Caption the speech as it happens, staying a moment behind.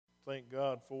thank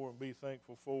God for and be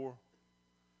thankful for.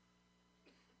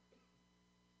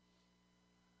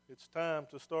 It's time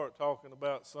to start talking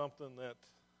about something that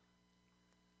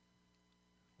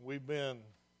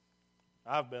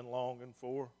I've been longing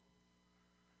for.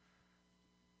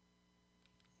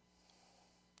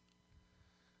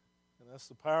 And that's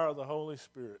the power of the Holy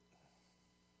Spirit.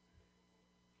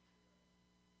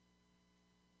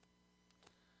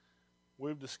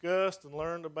 We've discussed and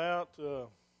learned about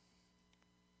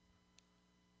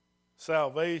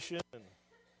salvation and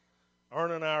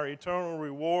earning our eternal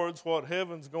rewards, what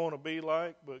heaven's going to be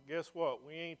like, but guess what?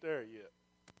 We ain't there yet.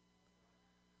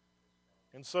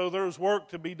 And so there's work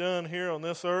to be done here on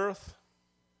this earth.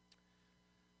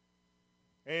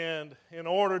 And in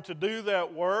order to do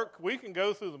that work, we can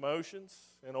go through the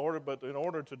motions, but in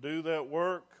order to do that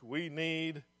work, we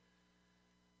need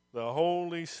the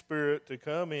Holy Spirit to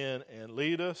come in and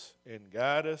lead us and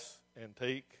guide us and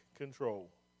take control.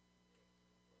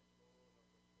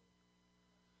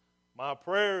 My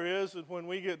prayer is that when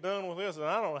we get done with this, and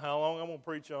I don't know how long I'm going to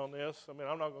preach on this. I mean,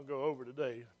 I'm not going to go over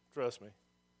today, trust me.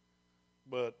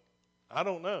 But I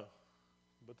don't know.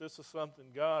 But this is something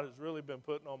God has really been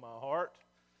putting on my heart.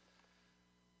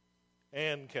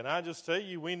 And can I just tell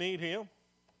you, we need Him.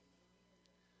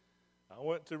 I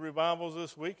went to revivals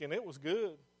this week, and it was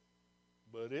good.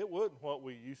 But it wasn't what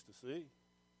we used to see.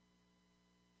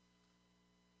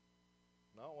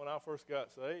 Not when I first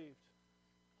got saved.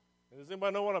 And does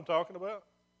anybody know what I'm talking about?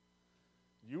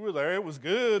 You were there, it was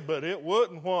good, but it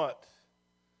wasn't what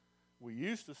we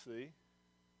used to see.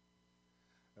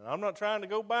 And I'm not trying to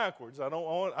go backwards. I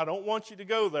don't want you to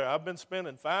go there. I've been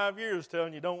spending 5 years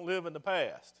telling you don't live in the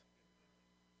past.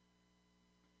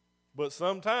 But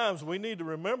sometimes we need to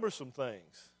remember some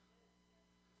things.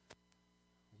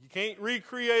 You can't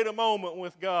recreate a moment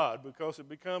with God because it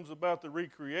becomes about the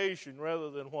recreation rather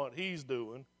than what He's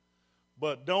doing.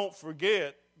 But don't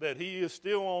forget that He is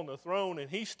still on the throne and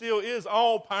He still is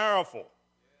all-powerful.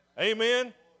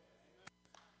 Amen?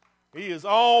 He is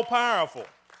all-powerful.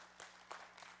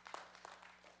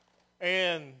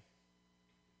 And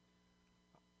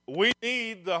we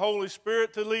need the Holy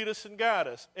Spirit to lead us and guide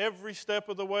us every step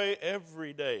of the way,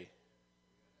 every day.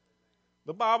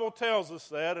 The Bible tells us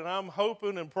that, and I'm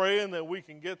hoping and praying that we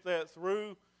can get that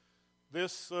through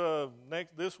this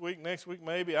week, next week,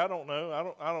 maybe. I don't know.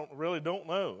 I don't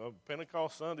know.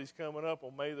 Pentecost Sunday's coming up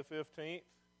on May the 15th.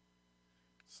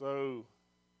 So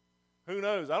who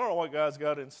knows? I don't know what God's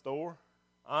got in store.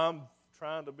 I'm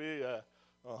trying to be a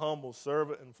humble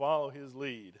servant and follow His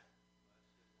lead.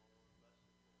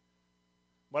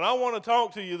 But I want to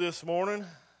talk to you this morning.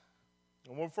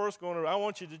 And I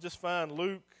want you to just find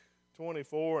Luke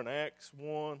 24 and Acts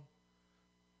 1.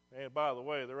 And by the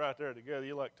way, they're right there together.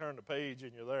 You turn the page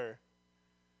and you're there.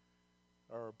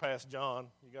 Or past John.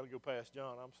 You got to go past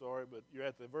John, I'm sorry. But you're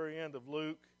at the very end of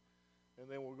Luke. And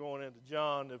then we're going into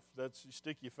John. If that's, you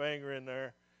stick your finger in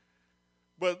there.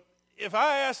 But if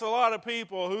I ask a lot of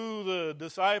people who the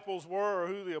disciples were or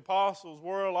who the apostles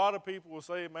were, a lot of people will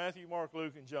say Matthew, Mark,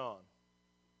 Luke, and John.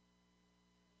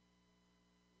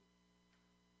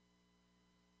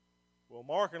 Well,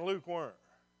 Mark and Luke weren't.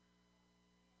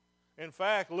 In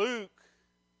fact, Luke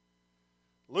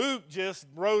just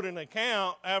wrote an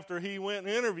account after he went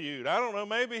and interviewed. I don't know,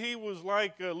 maybe he was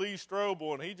like Lee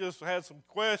Strobel, and he just had some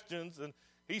questions, and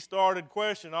he started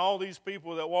questioning all these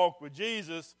people that walked with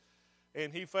Jesus,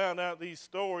 and he found out these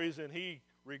stories, and he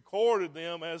recorded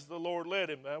them as the Lord led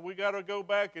him. Now, we got to go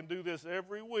back and do this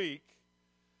every week.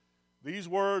 These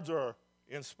words are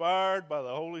inspired by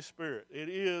the Holy Spirit. It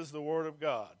is the Word of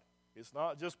God. It's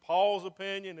not just Paul's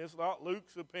opinion. It's not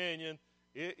Luke's opinion.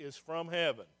 It is from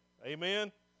heaven.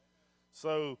 Amen?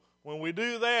 So when we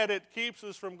do that, it keeps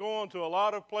us from going to a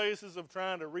lot of places of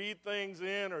trying to read things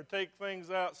in or take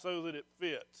things out so that it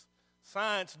fits.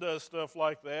 Science does stuff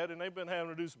like that, and they've been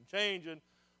having to do some changing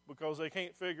because they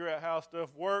can't figure out how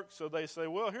stuff works. So they say,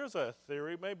 well, here's a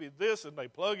theory, maybe this, and they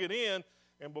plug it in.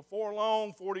 And before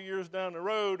long, 40 years down the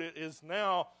road,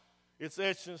 it's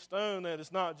etched in stone that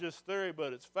it's not just theory,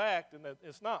 but it's fact, and that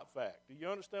it's not fact. Do you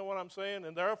understand what I'm saying?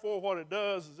 And therefore, what it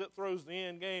does is it throws the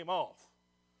end game off.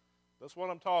 That's what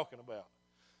I'm talking about.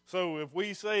 So if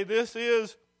we say this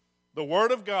is the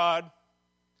Word of God,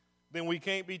 then we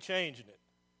can't be changing it.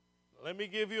 Let me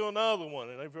give you another one,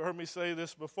 and you've heard me say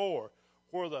this before.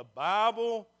 Where the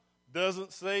Bible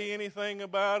doesn't say anything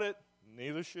about it,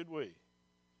 neither should we.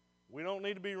 We don't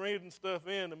need to be reading stuff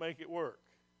in to make it work.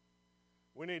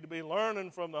 We need to be learning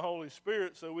from the Holy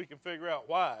Spirit so we can figure out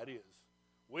why it is.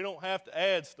 We don't have to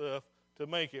add stuff to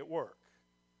make it work.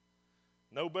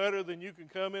 No better than you can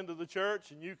come into the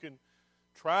church and you can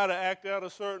try to act out a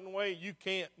certain way, you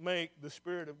can't make the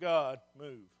Spirit of God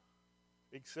move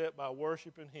except by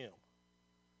worshiping Him.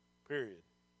 Period.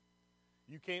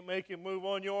 You can't make Him move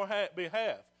on your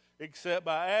behalf except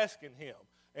by asking Him.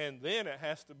 And then it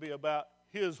has to be about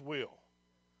His will.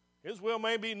 His will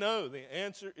may be no. The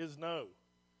answer is no.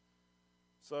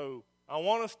 So I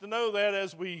want us to know that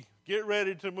as we get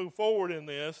ready to move forward in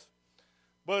this.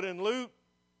 But in Luke,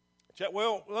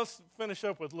 well, let's finish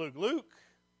up with Luke. Luke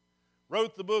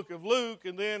wrote the book of Luke,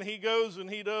 and then he goes and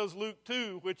he does Luke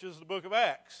 2, which is the book of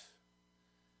Acts.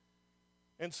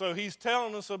 And so he's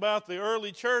telling us about the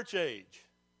early church age.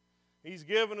 He's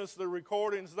giving us the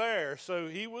recordings there. So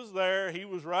he was there, he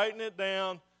was writing it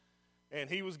down, and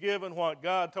he was given what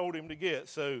God told him to get.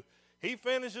 So he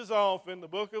finishes off in the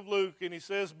book of Luke, and he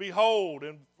says, "Behold,"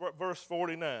 in verse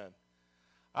 49,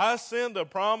 "I send the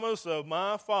promise of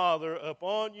my Father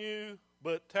upon you,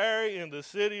 but tarry in the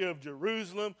city of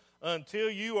Jerusalem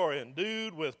until you are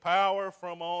endued with power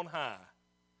from on high."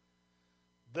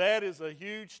 That is a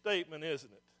huge statement,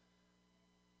 isn't it?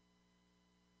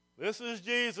 This is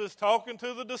Jesus talking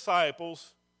to the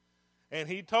disciples, and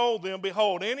he told them,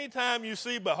 behold, anytime you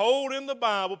see behold in the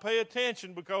Bible, pay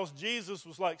attention, because Jesus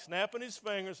was like snapping his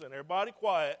fingers and everybody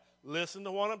quiet, listen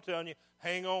to what I'm telling you,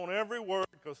 hang on every word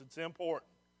because it's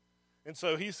important. And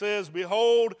so he says,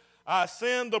 behold, I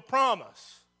send the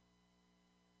promise.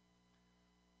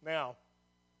 Now,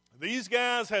 these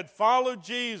guys had followed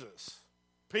Jesus.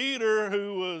 Peter,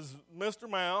 who was Mr.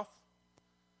 Mouth,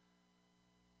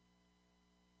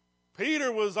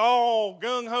 Peter was all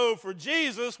gung-ho for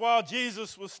Jesus while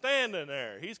Jesus was standing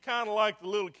there. He's kind of like the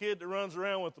little kid that runs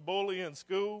around with the bully in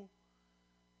school.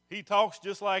 He talks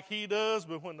just like he does,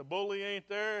 but when the bully ain't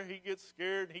there, he gets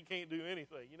scared and he can't do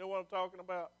anything. You know what I'm talking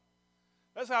about?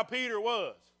 That's how Peter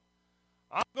was.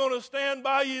 I'm going to stand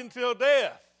by you until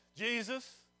death,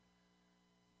 Jesus.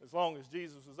 As long as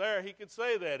Jesus was there, he could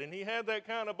say that. And he had that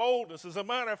kind of boldness. As a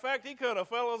matter of fact, he could have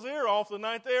fell his ear off the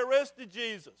night they arrested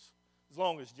Jesus, as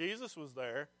long as Jesus was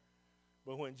there.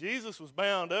 But when Jesus was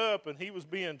bound up and he was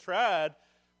being tried,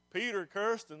 Peter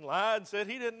cursed and lied and said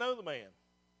he didn't know the man.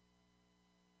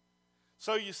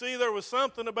 So you see, there was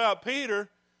something about Peter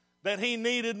that he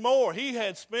needed more. He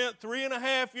had spent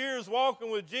 3.5 years walking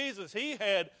with Jesus. He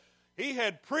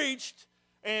had preached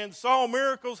and saw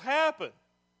miracles happen.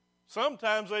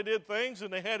 Sometimes they did things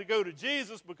and they had to go to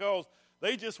Jesus because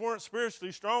they just weren't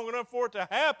spiritually strong enough for it to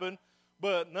happen.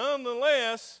 But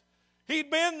nonetheless,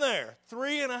 he'd been there.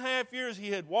 3.5 years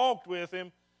he had walked with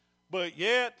him. But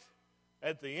yet,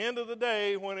 at the end of the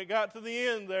day, when it got to the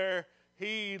end there,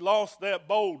 he lost that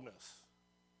boldness.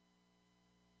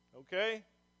 Okay?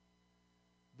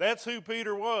 That's who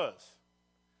Peter was.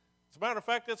 As a matter of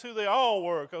fact, that's who they all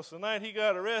were, because the night he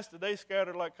got arrested, they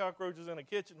scattered like cockroaches in a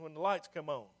kitchen when the lights come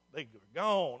on. They were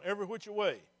gone every which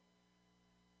way.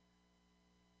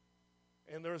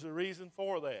 And there's a reason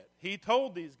for that. He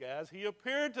told these guys, he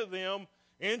appeared to them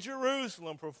in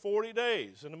Jerusalem for 40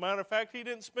 days. And as a matter of fact, he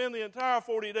didn't spend the entire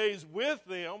 40 days with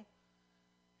them.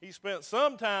 He spent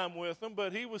some time with them,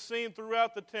 but he was seen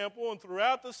throughout the temple and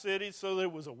throughout the city, so there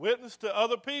was a witness to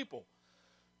other people.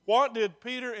 What did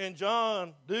Peter and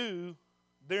John do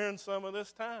during some of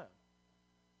this time?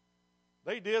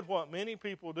 They did what many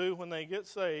people do when they get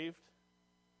saved.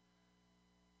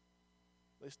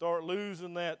 They start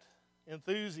losing that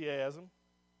enthusiasm,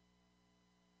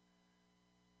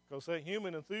 because that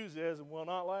human enthusiasm will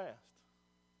not last.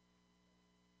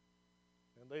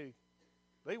 And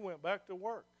they went back to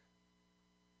work.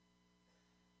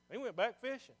 They went back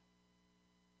fishing.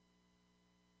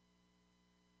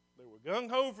 They were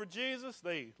gung-ho for Jesus.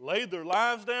 They laid their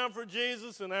lives down for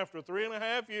Jesus, and after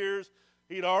 3.5 years,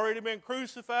 he'd already been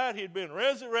crucified. He'd been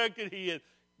resurrected.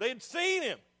 They'd seen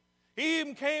him. He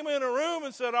even came in a room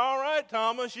and said, all right,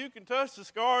 Thomas, you can touch the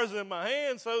scars in my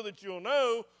hands so that you'll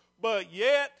know. But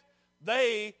yet,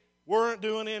 they weren't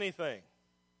doing anything.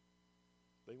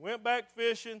 They went back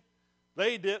fishing.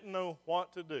 They didn't know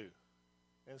what to do.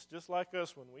 And it's just like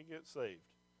us when we get saved.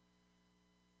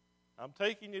 I'm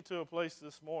taking you to a place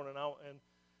this morning,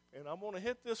 and I'm going to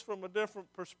hit this from a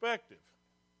different perspective.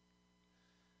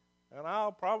 And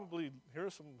I'll probably hear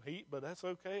some heat, but that's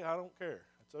okay. I don't care.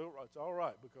 It's all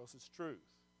right, because it's truth.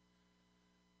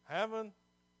 Having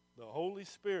the Holy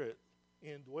Spirit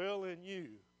indwell in you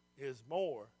is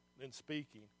more than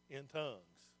speaking in tongues.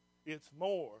 It's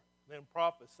more than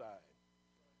prophesying.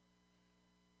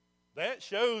 That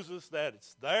shows us that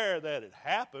it's there, that it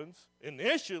happens.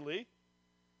 Initially,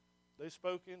 they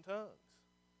spoke in tongues.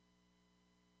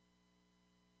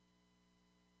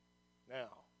 Now,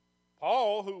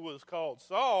 Paul, who was called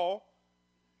Saul,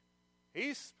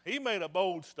 He made a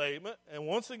bold statement, and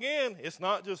once again, it's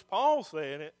not just Paul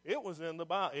saying it. It was in the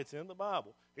Bible. It's in the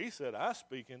Bible. He said, I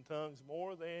speak in tongues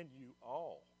more than you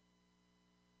all.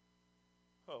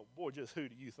 Oh, boy, just who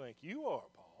do you think you are,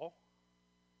 Paul?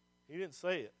 He didn't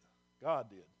say it. God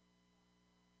did.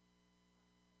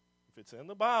 If it's in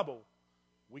the Bible,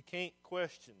 we can't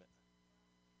question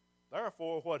it.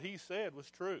 Therefore, what he said was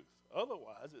truth.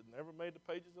 Otherwise, it never made the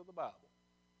pages of the Bible.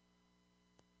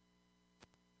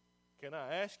 Can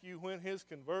I ask you when his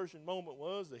conversion moment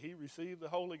was that he received the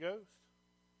Holy Ghost?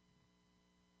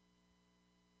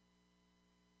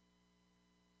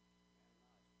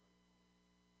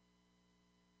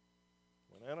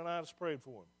 When Ananias prayed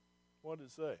for him. What did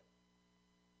it say?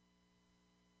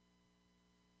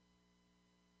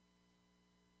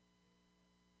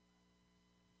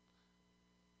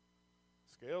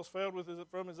 Scales fell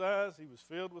from his eyes. He was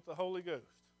filled with the Holy Ghost.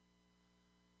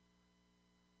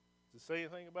 Does it say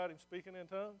anything about him speaking in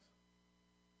tongues?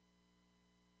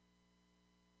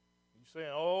 You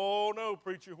saying, oh, no,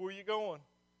 preacher, where you going?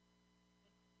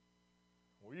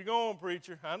 Where you going,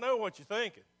 preacher? I know what you're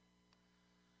thinking.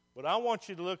 But I want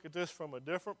you to look at this from a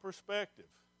different perspective.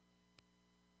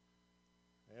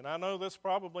 And I know this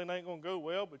probably ain't going to go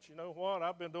well, but you know what?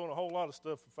 I've been doing a whole lot of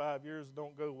stuff for 5 years that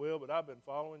don't go well, but I've been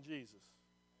following Jesus.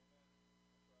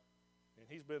 And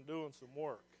he's been doing some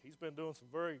work. He's been doing some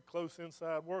very close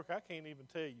inside work I can't even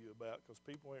tell you about because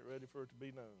people ain't ready for it to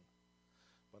be known.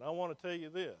 But I want to tell you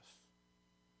this.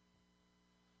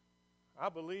 I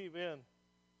believe in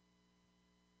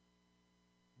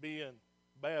being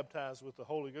baptized with the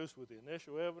Holy Ghost with the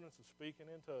initial evidence of speaking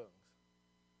in tongues.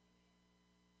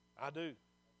 I do,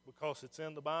 because it's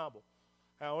in the Bible.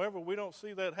 However, we don't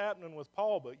see that happening with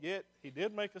Paul, but yet he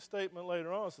did make a statement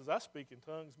later on. He says, I speak in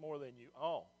tongues more than you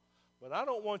all. But I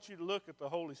don't want you to look at the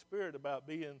Holy Spirit about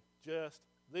being just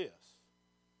this.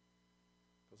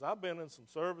 Because I've been in some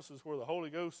services where the Holy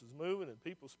Ghost is moving and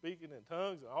people speaking in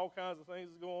tongues and all kinds of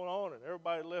things is going on, and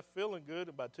everybody left feeling good,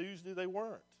 and by Tuesday they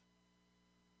weren't.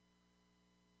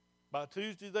 By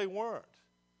Tuesday they weren't.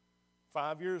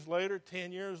 5 years later,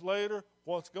 10 years later,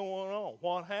 what's going on?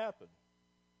 What happened?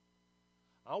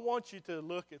 I want you to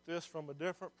look at this from a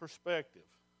different perspective.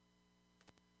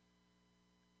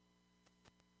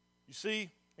 You see,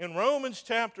 in Romans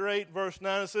chapter 8, verse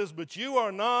 9, it says, but you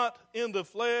are not in the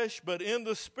flesh, but in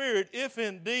the Spirit, if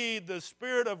indeed the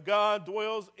Spirit of God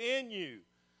dwells in you.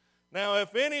 Now,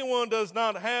 if anyone does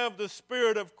not have the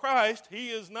Spirit of Christ,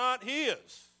 he is not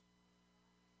his.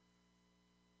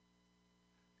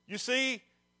 You see,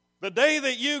 the day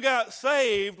that you got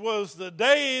saved was the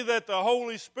day that the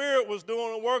Holy Spirit was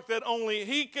doing a work that only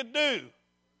he could do.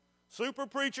 Super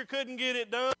preacher couldn't get it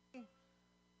done.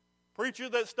 Preacher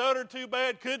that stuttered too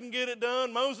bad couldn't get it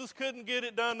done. Moses couldn't get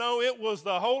it done. No, it was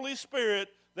the Holy Spirit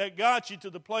that got you to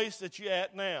the place that you're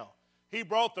at now. He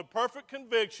brought the perfect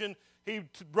conviction. He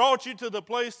brought you to the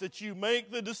place that you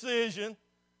make the decision.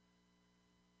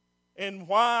 And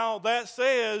while that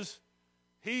says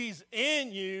he's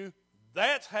in you,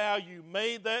 that's how you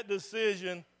made that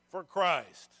decision for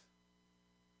Christ.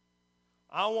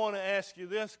 I want to ask you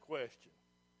this question.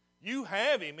 You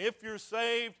have him. If you're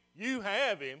saved, you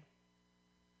have him.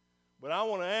 But I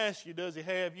want to ask you, does he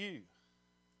have you?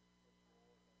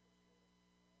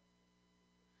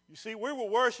 You see, we were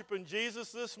worshiping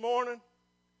Jesus this morning,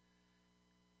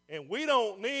 and we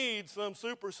don't need some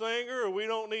super singer, or we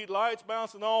don't need lights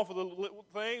bouncing off of the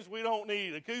things. We don't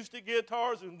need acoustic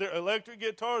guitars and electric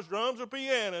guitars, drums, or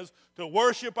pianos to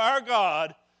worship our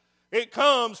God. It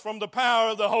comes from the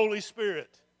power of the Holy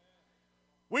Spirit.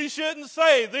 We shouldn't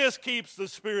say this keeps the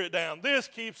Spirit down, this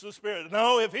keeps the Spirit.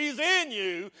 No, if he's in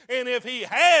you and if he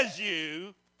has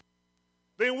you,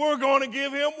 then we're going to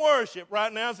give him worship.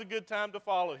 Right now is a good time to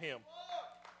follow him.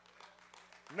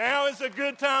 Now is a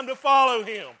good time to follow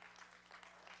him.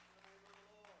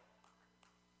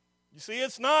 You see,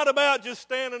 it's not about just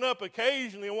standing up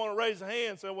occasionally and want to raise a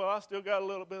hand and say, well, I still got a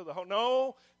little bit of the whole.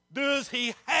 No, does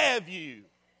he have you?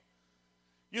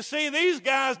 You see, these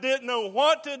guys didn't know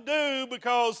what to do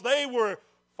because they were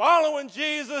following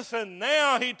Jesus, and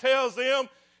now he tells them,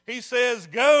 he says,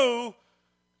 go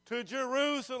to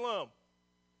Jerusalem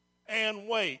and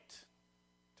wait.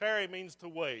 Tarry means to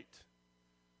wait.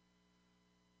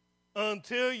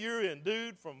 Until you're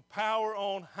endued from power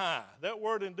on high. That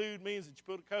word endued means that you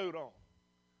put a coat on.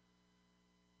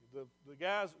 The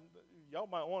guys, y'all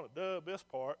might want to dub this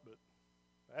part, but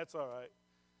that's all right.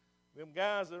 Them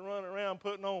guys that run around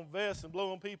putting on vests and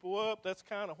blowing people up, that's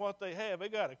kind of what they have. They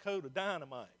got a coat of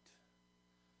dynamite.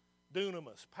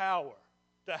 Dunamis, power.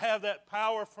 To have that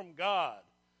power from God.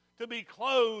 To be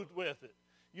clothed with it.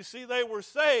 You see, they were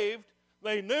saved,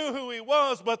 They knew who he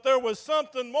was, but there was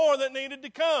something more that needed to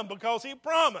come because he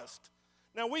promised.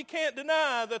 Now, we can't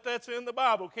deny that that's in the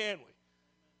Bible, can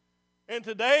we? And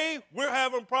today, we're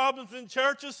having problems in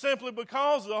churches simply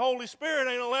because the Holy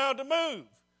Spirit ain't allowed to move.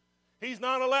 He's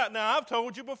not allowed. Now, I've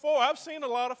told you before, I've seen a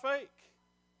lot of fake.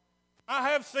 I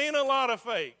have seen a lot of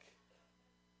fake.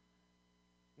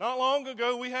 Not long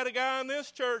ago, we had a guy in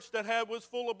this church that was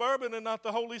full of bourbon and not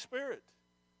the Holy Spirit.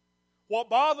 What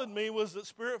bothered me was that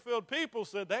Spirit-filled people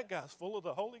said, that guy's full of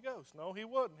the Holy Ghost. No, he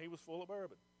wasn't. He was full of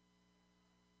bourbon.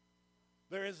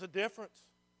 There is a difference.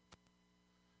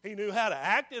 He knew how to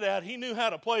act it out. He knew how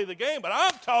to play the game. But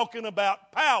I'm talking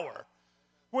about power.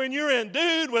 When you're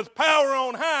endued with power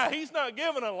on high, he's not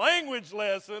giving a language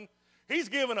lesson. He's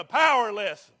giving a power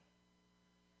lesson.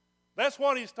 That's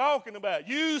what he's talking about.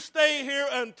 You stay here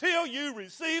until you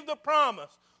receive the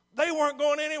promise. They weren't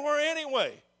going anywhere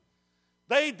anyway.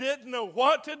 They didn't know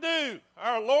what to do.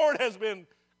 Our Lord has been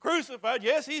crucified.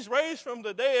 Yes, he's raised from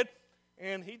the dead,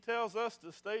 and he tells us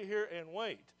to stay here and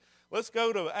wait. Let's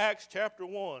go to Acts chapter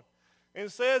 1. And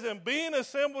it says, and being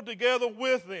assembled together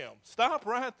with them. Stop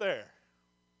right there.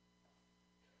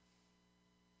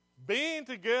 Being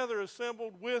together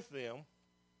assembled with them,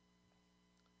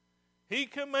 he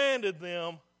commanded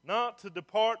them not to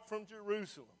depart from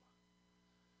Jerusalem.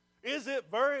 Is it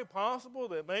very possible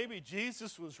that maybe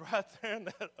Jesus was right there in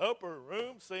that upper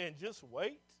room saying, just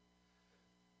wait?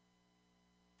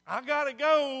 I got to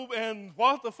go, and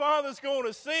what the Father's going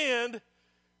to send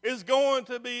is going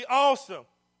to be awesome.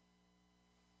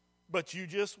 But you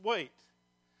just wait.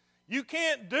 You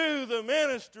can't do the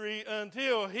ministry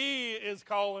until he is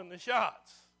calling the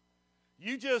shots.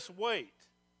 You just wait.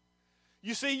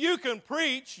 You see, you can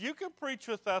preach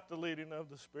without the leading of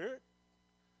the Spirit.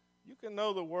 You can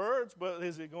know the words, but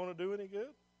is it going to do any good?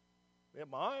 It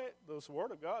might. The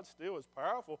Word of God still is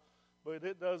powerful, but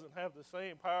it doesn't have the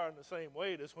same power and the same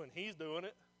weight as when he's doing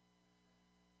it.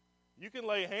 You can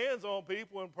lay hands on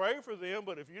people and pray for them,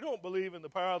 but if you don't believe in the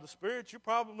power of the Spirit, you're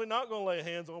probably not going to lay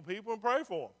hands on people and pray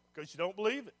for them because you don't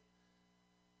believe it.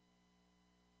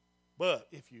 But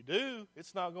if you do,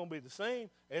 it's not going to be the same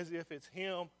as if it's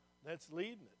him that's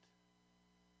leading it.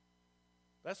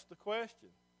 That's the question.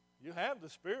 You have the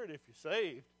Spirit if you're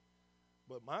saved,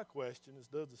 but my question is,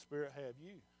 does the Spirit have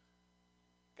you?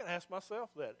 I can ask myself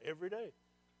that every day.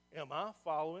 Am I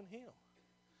following him?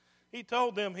 He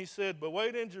told them, he said, but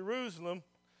wait in Jerusalem,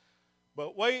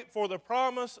 but wait for the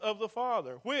promise of the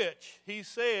Father, which he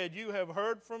said, you have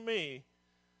heard from me.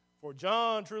 For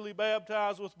John truly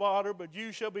baptized with water, but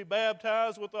you shall be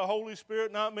baptized with the Holy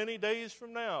Spirit not many days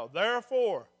from now.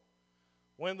 Therefore,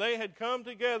 when they had come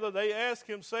together, they asked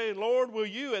him, saying, Lord, will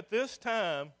you at this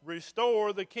time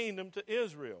restore the kingdom to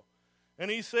Israel? And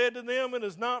he said to them, it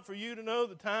is not for you to know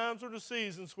the times or the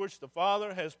seasons which the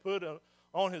Father has put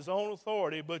on his own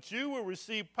authority, but you will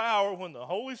receive power when the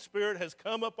Holy Spirit has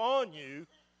come upon you.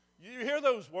 You hear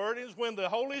those wordings? When the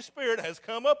Holy Spirit has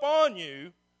come upon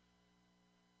you,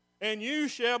 and you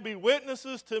shall be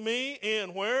witnesses to me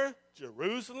in where?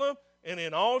 Jerusalem, and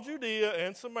in all Judea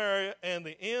and Samaria and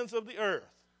the ends of the earth.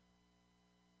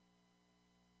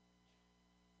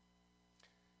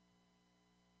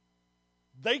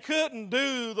 They couldn't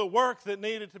do the work that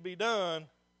needed to be done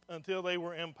until they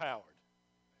were empowered.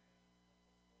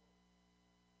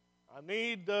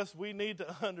 We need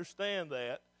to understand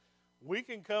that. We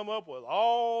can come up with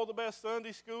all the best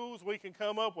Sunday schools. We can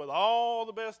come up with all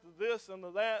the best of this and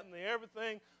of that and the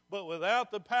everything. But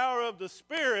without the power of the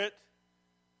Spirit,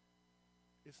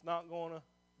 it's not going to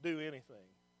do anything.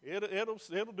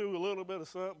 It'll do a little bit of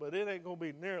something, but it ain't going to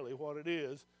be nearly what it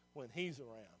is when he's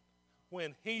around,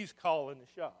 when he's calling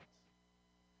the shots.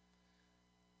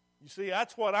 You see,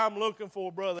 that's what I'm looking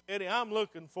for, Brother Eddie. I'm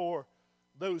looking for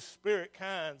those Spirit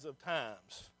kinds of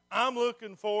times. I'm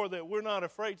looking for that we're not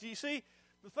afraid. You see,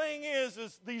 the thing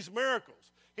is these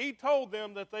miracles. He told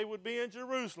them that they would be in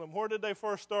Jerusalem. Where did they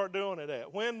first start doing it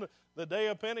at? When the day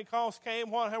of Pentecost came,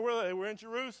 how were they? They were in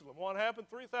Jerusalem. What happened?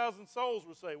 3,000 souls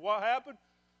were saved. What happened?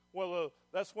 Well,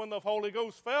 that's when the Holy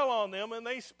Ghost fell on them, and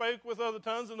they spoke with other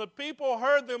tongues, and the people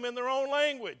heard them in their own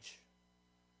language.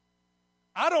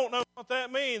 I don't know what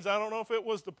that means. I don't know if it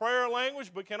was the prayer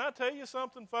language, but can I tell you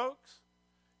something, folks?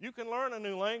 You can learn a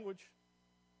new language.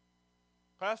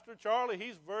 Pastor Charlie,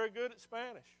 he's very good at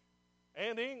Spanish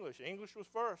and English. English was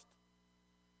first.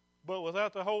 But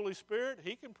without the Holy Spirit,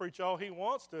 he can preach all he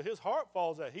wants to. His heart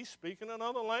falls out. He's speaking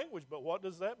another language, but what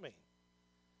does that mean?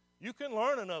 You can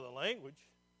learn another language.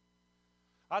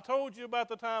 I told you about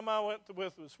the time I went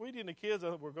with Sweetie and the kids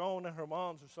that were going to her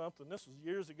mom's or something. This was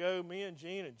years ago. Me and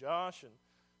Gene and Josh and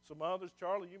some others.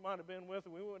 Charlie, you might have been with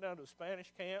them. We went down to a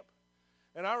Spanish camp.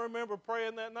 And I remember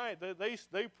praying that night.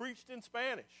 They preached in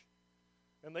Spanish.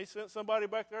 And they sent somebody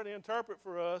back there to interpret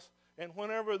for us. And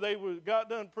whenever they got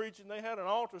done preaching, they had an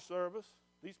altar service.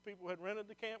 These people had rented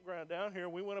the campground down here.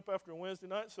 We went up after a Wednesday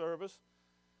night service.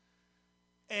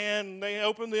 And they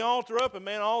opened the altar up, and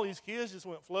man, all these kids just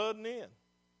went flooding in.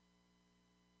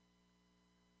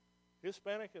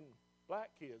 Hispanic and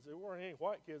black kids. There weren't any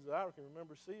white kids that I can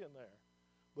remember seeing there.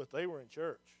 But they were in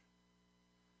church.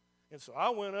 And so I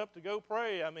went up to go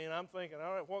pray. I mean, I'm thinking,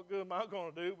 all right, what good am I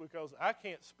going to do? Because I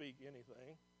can't speak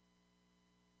anything.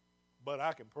 But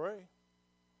I can pray.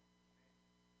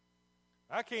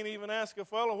 I can't even ask a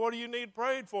fellow, what do you need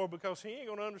prayed for? Because he ain't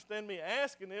going to understand me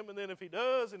asking him. And then if he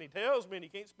does and he tells me and he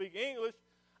can't speak English,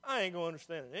 I ain't going to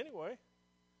understand it anyway.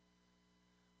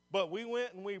 But we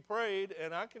went and we prayed,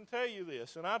 and I can tell you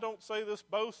this, and I don't say this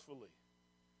boastfully,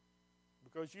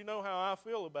 because you know how I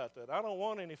feel about that. I don't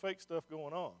want any fake stuff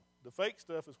going on. The fake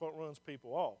stuff is what runs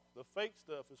people off. The fake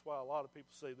stuff is why a lot of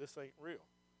people say this ain't real.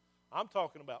 I'm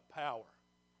talking about power.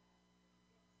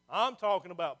 I'm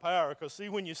talking about power, because see,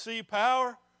 when you see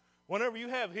power, whenever you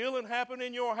have healing happen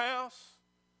in your house,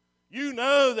 you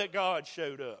know that God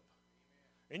showed up.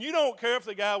 And you don't care if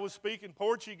the guy was speaking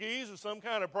Portuguese or some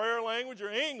kind of prayer language or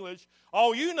English.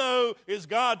 All you know is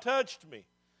God touched me.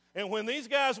 And when these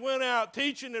guys went out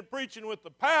teaching and preaching with the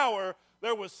power,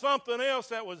 there was something else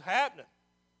that was happening.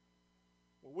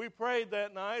 Well, we prayed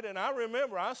that night, and I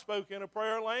remember I spoke in a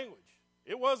prayer language.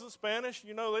 It wasn't Spanish.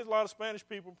 You know, there's a lot of Spanish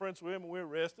people in Prince William, and we were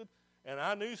arrested. And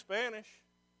I knew Spanish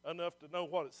enough to know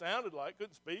what it sounded like.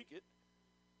 Couldn't speak it.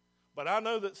 But I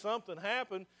know that something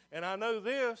happened, and I know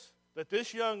this, that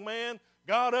this young man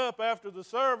got up after the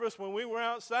service when we were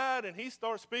outside, and he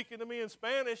started speaking to me in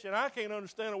Spanish, and I can't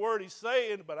understand a word he's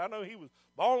saying, but I know he was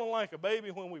bawling like a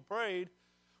baby when we prayed.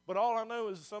 But all I know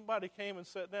is somebody came and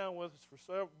sat down with us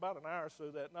for about an hour or so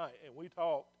that night, and we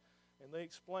talked, and they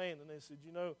explained, and they said,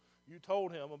 you know, you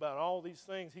told him about all these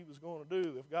things he was going to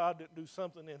do if God didn't do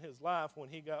something in his life when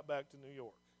he got back to New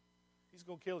York. He's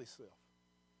going to kill himself.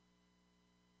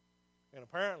 And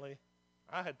apparently,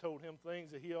 I had told him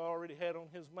things that he already had on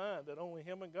his mind that only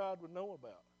him and God would know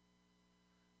about.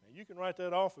 Now, you can write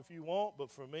that off if you want, but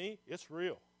for me, it's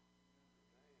real.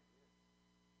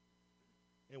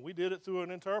 And we did it through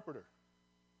an interpreter.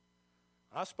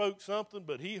 I spoke something,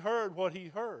 but he heard what he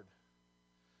heard.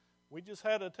 We just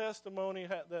had a testimony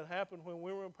that happened when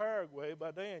we were in Paraguay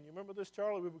by Dan. You remember this,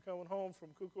 Charlie? We were coming home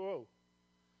from Cucuo.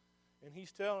 And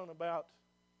he's telling about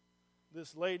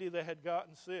this lady that had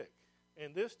gotten sick.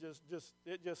 And this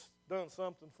just done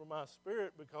something for my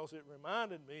spirit, because it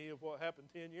reminded me of what happened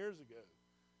 10 years ago.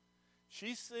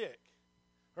 She's sick.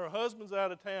 Her husband's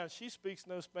out of town. She speaks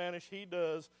no Spanish. He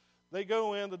does. They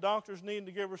go in. The doctor's needing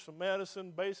to give her some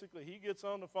medicine. Basically, he gets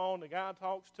on the phone. The guy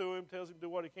talks to him, tells him to do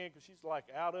what he can, because she's like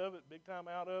out of it, big time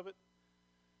out of it.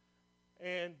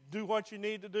 And do what you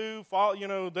need to do. Follow,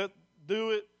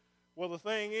 do it. Well, the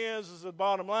thing is the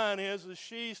bottom line is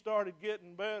she started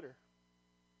getting better.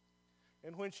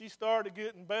 And when she started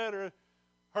getting better,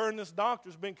 her and this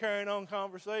doctor's been carrying on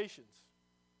conversations.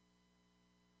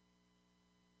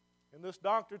 And this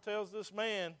doctor tells this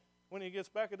man, when he gets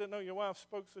back, I didn't know your wife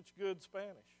spoke such good Spanish.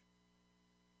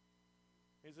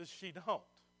 He says, she don't.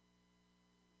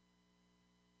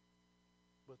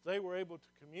 But they were able to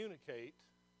communicate.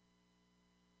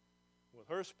 With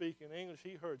her speaking English,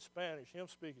 he heard Spanish. Him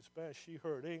speaking Spanish, she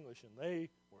heard English, and they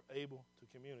were able to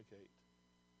communicate.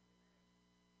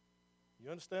 You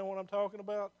understand what I'm talking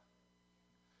about?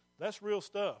 That's real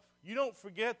stuff. You don't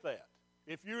forget that.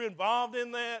 If you're involved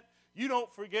in that, you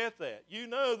don't forget that. You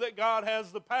know that God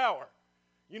has the power.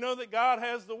 You know that God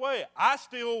has the way. I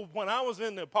still, when I was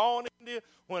in Nepal and India,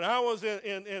 when I was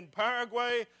in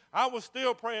Paraguay, I was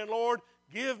still praying, Lord,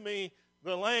 give me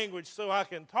the language so I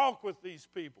can talk with these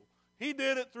people. He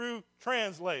did it through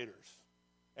translators.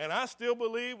 And I still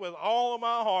believe with all of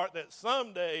my heart that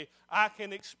someday I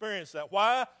can experience that.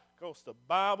 Why? Because the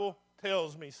Bible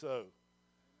tells me so.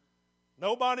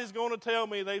 Nobody's going to tell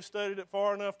me they've studied it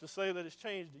far enough to say that it's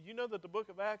changed. Did you know that the book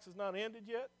of Acts is not ended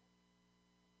yet?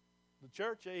 The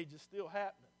church age is still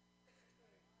happening.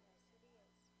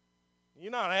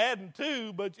 You're not adding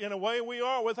to, but in a way we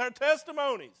are with our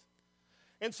testimonies.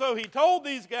 And so he told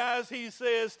these guys, he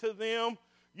says to them,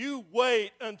 you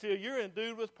wait until you're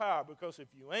endued with power, because if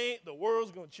you ain't, the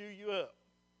world's going to chew you up.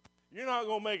 You're not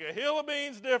going to make a hill of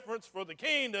beans difference for the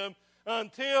kingdom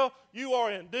until you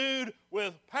are endued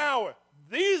with power.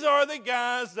 These are the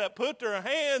guys that put their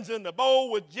hands in the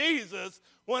bowl with Jesus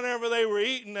whenever they were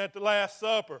eating at the Last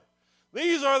Supper.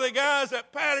 These are the guys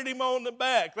that patted him on the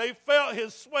back. They felt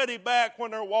his sweaty back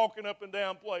when they're walking up and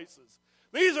down places.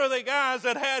 These are the guys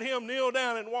that had him kneel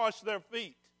down and wash their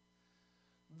feet.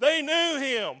 They knew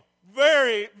him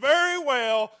very, very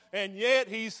well, and yet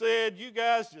he said, you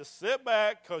guys just sit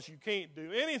back because you can't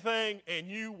do anything, and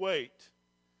you wait.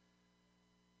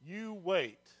 You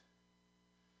wait.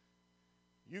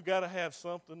 You got to have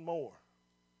something more.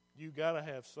 You got to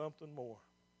have something more.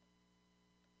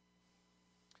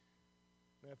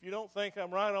 Now, if you don't think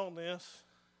I'm right on this,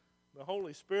 the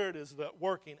Holy Spirit is the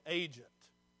working agent.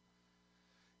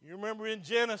 You remember in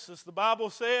Genesis, the Bible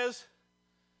says,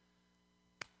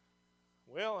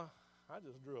 well, I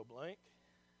just drew a blank.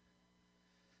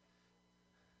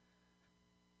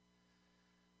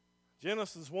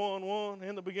 Genesis 1:1,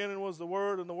 in the beginning was the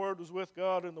Word, and the Word was with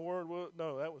God, and the Word was,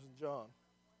 no, that was in John.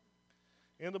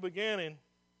 In the beginning,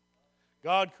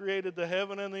 God created the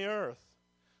heaven and the earth.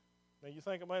 Now, you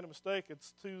think I made a mistake?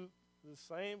 It's to the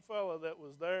same fellow that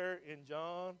was there in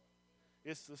John.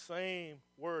 It's the same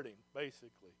wording,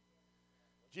 basically.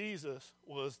 Jesus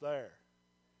was there.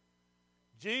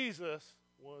 Jesus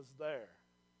was there.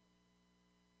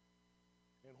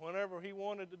 And whenever he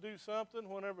wanted to do something,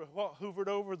 whenever what hovered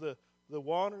over the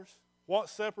waters, what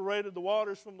separated the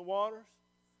waters from the waters?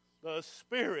 The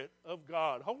Spirit of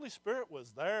God. Holy Spirit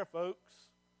was there, folks.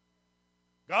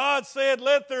 God said,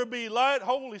 let there be light.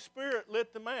 Holy Spirit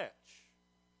lit the match.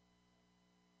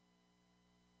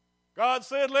 God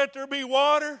said, let there be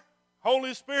water.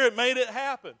 Holy Spirit made it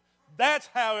happen. That's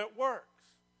how it works.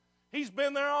 He's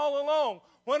been there all along.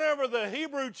 Whenever the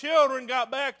Hebrew children got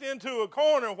backed into a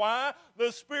corner, why?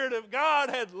 The Spirit of God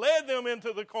had led them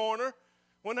into the corner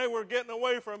when they were getting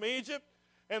away from Egypt.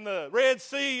 And the Red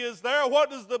Sea is there. What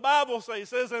does the Bible say? It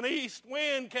says an east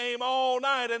wind came all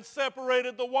night and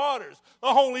separated the waters.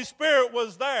 The Holy Spirit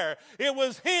was there. It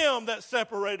was him that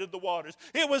separated the waters.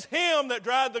 It was him that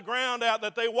dried the ground out,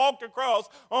 that they walked across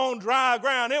on dry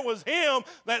ground. It was him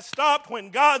that stopped when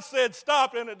God said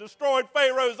stop, and it destroyed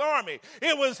Pharaoh's army.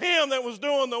 It was him that was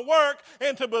doing the work,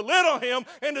 and to belittle him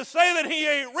and to say that he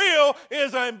ain't real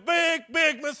is a big,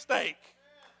 big mistake.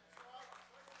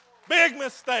 Big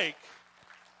mistake.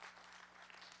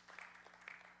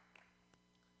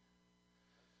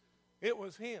 It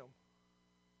was him.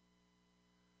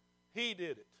 He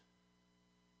did it.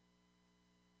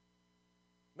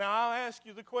 Now, I'll ask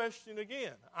you the question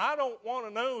again. I don't want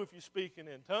to know if you're speaking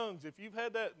in tongues. If you've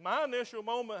had that, my initial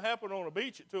moment happened on a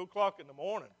beach at 2 o'clock in the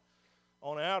morning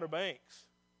on the Outer Banks.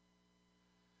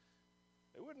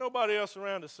 There wasn't nobody else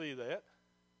around to see that.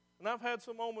 And I've had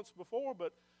some moments before,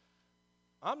 but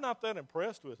I'm not that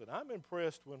impressed with it. I'm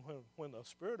impressed when the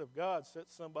Spirit of God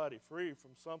sets somebody free from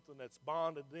something that's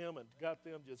bonded them and got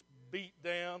them just beat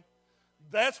down.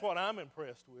 That's what I'm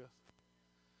impressed with.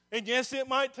 And yes, it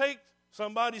might take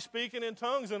somebody speaking in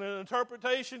tongues and an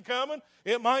interpretation coming.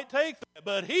 It might take that.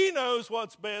 But he knows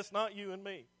what's best, not you and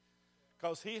me.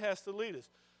 Because he has to lead us.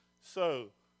 So,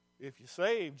 if you're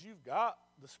saved, you've got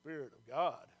the Spirit of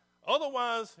God.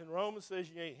 Otherwise, in Romans says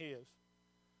you ain't his.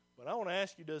 But I want to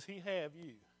ask you, does he have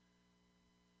you?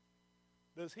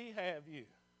 Does he have you?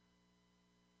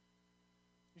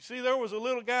 You see, there was a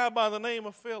little guy by the name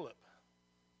of Philip.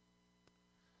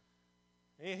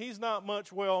 And he's not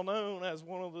much well known as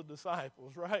one of the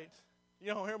disciples, right?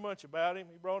 You don't hear much about him.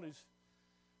 He brought his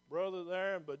brother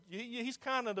there, but he's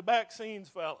kind of the back scenes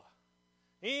fella.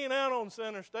 He ain't out on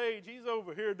center stage. He's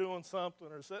over here doing something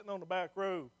or sitting on the back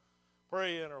row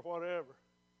praying or whatever.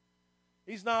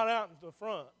 He's not out in the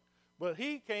front. But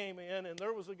he came in, and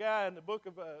there was a guy in the book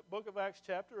of Acts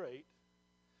chapter 8,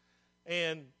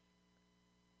 and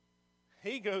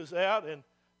he goes out, and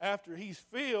after he's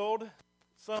filled,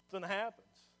 something happens.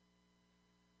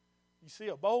 You see,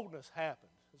 a boldness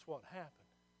happened. That's what happened.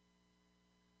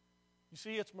 You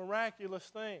see, it's miraculous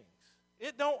things.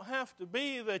 It don't have to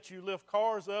be that you lift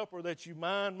cars up or that you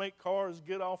make cars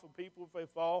get off of people if they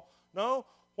fall. No.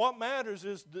 What matters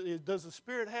is, does the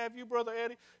Spirit have you, Brother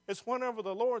Eddie? It's whenever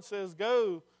the Lord says,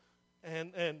 go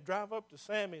and drive up to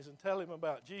Sammy's and tell him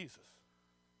about Jesus.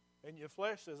 And your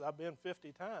flesh says, I've been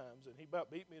 50 times, and he about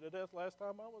beat me to death last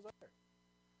time I was there.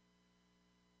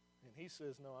 And he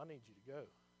says, no, I need you to go.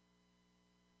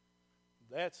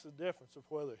 That's the difference of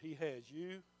whether he has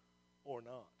you or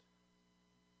not.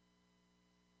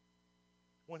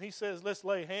 When he says, let's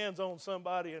lay hands on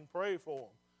somebody and pray for them,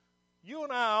 you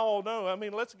and I all know, I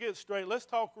mean, let's get straight. Let's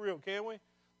talk real, can we?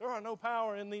 There are no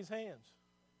power in these hands.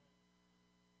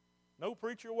 No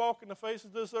preacher walking the face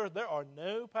of this earth. There are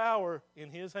no power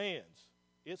in his hands.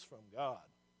 It's from God.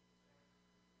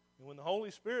 And when the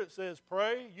Holy Spirit says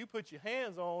pray, you put your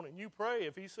hands on and you pray.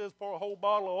 If he says pour a whole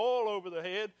bottle of oil over the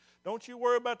head, don't you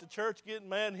worry about the church getting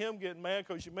mad and him getting mad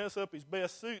because you mess up his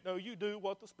best suit. No, you do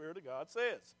what the Spirit of God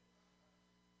says.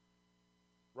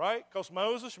 Right? Because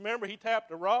Moses, remember, he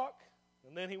tapped a rock,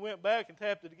 and then he went back and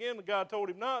tapped it again, and God told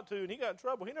him not to, and he got in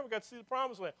trouble. He never got to see the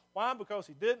promised land. Why? Because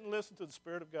he didn't listen to the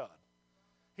Spirit of God.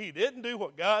 He didn't do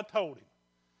what God told him.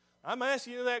 I'm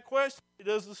asking you that question.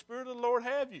 Does the Spirit of the Lord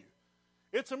have you?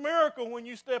 It's a miracle when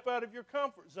you step out of your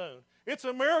comfort zone. It's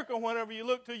a miracle whenever you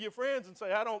look to your friends and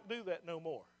say, I don't do that no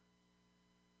more.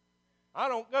 I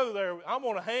don't go there. I'm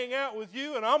going to hang out with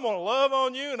you, and I'm going to love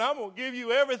on you, and I'm going to give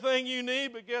you everything you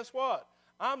need, but guess what?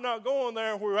 I'm not going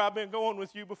there where I've been going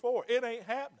with you before. It ain't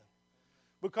happening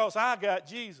because I got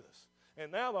Jesus.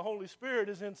 And now the Holy Spirit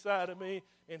is inside of me,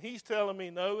 and He's telling me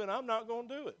no, and I'm not going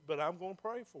to do it, but I'm going to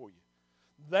pray for you.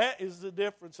 That is the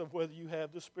difference of whether you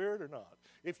have the Spirit or not.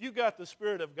 If you got the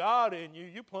Spirit of God in you,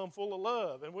 you're plumb full of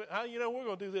love. And we're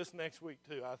going to do this next week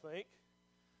too, I think.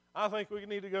 I think we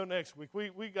need to go next week.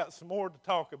 We got some more to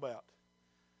talk about.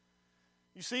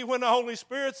 You see, when the Holy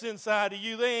Spirit's inside of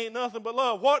you, they ain't nothing but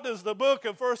love. What does the book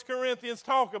of 1 Corinthians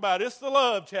talk about? It's the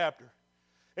love chapter.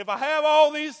 If I have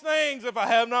all these things, if I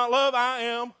have not love, I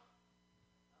am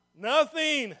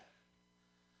nothing.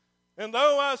 And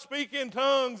though I speak in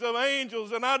tongues of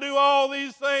angels and I do all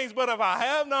these things, but if I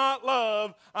have not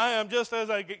love, I am just as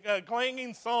a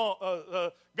clanging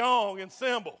gong and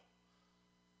cymbal.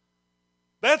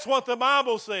 That's what the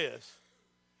Bible says.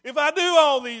 If I do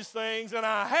all these things and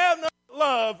I have not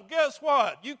love, guess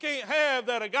what? You can't have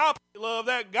that agape love,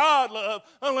 that God love,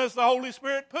 unless the Holy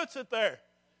Spirit puts it there.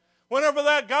 Whenever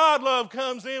that God love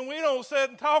comes in, we don't sit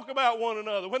and talk about one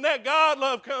another. When that God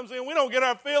love comes in, we don't get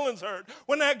our feelings hurt.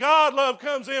 When that God love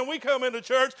comes in, we come into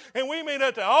church and we meet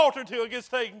at the altar till it gets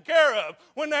taken care of.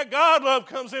 When that God love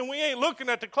comes in, we ain't looking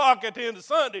at the clock at the end of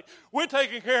Sunday. We're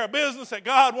taking care of business that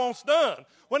God wants done.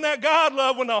 When that God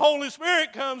love, when the Holy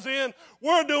Spirit comes in,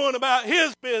 we're doing about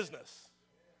His business.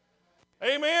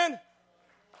 Amen?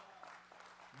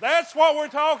 That's what we're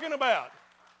talking about.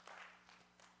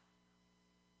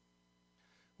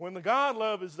 When the God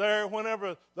love is there,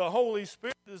 whenever the Holy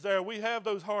Spirit is there, we have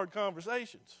those hard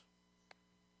conversations.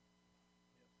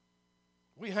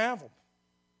 We have them.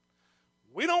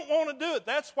 We don't want to do it.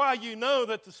 That's why you know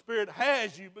that the Spirit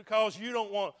has you, because you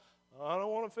don't want, I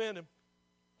don't want to offend him.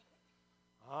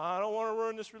 I don't want to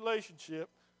ruin this relationship.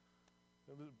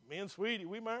 Me and Sweetie,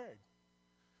 we married.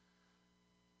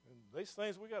 And these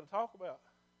things we got to talk about.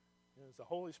 And as the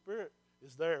Holy Spirit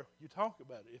is there, you talk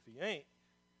about it. If He ain't,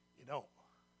 you don't.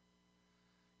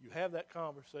 You have that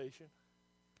conversation,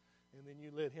 and then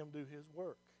you let Him do His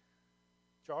work.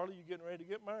 Charlie, you're getting ready to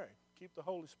get married. Keep the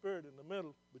Holy Spirit in the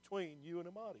middle between you and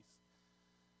the bodies.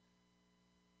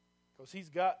 Because He's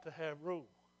got to have rule.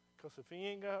 Because if He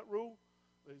ain't got rule,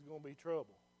 there's going to be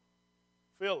trouble.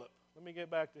 Philip, let me get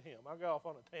back to him. I got off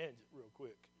on a tangent real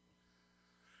quick.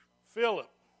 Philip,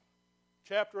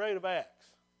 chapter 8 of Acts.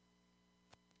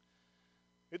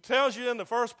 It tells you in the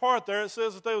first part there, it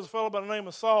says that there was a fellow by the name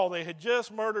of Saul. They had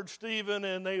just murdered Stephen,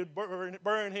 and they would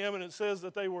burn him, and it says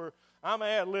that they were, I'm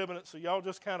ad-libbing it, so y'all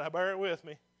just kind of bear it with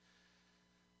me,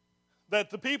 that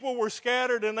the people were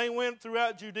scattered, and they went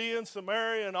throughout Judea and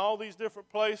Samaria and all these different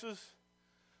places.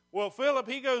 Well, Philip,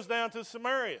 he goes down to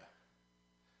Samaria.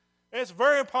 It's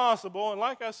very possible, and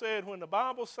like I said, when the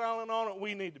Bible's silent on it,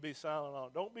 we need to be silent on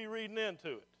it. Don't be reading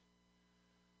into it.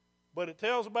 But it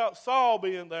tells about Saul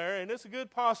being there, and it's a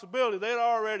good possibility. They'd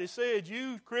already said,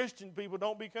 you Christian people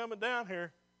don't be coming down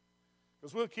here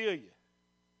because we'll kill you.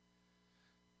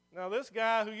 Now this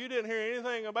guy who you didn't hear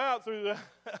anything about through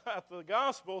the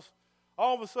Gospels,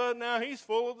 all of a sudden now he's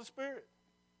full of the Spirit.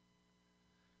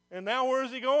 And now where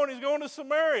is he going? He's going to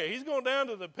Samaria. He's going down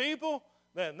to the people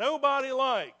that nobody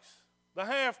likes, the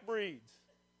half-breeds.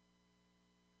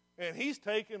 And he's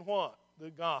taking what? The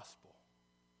gospel.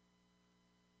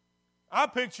 I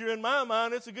picture in my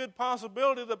mind it's a good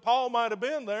possibility that Paul might have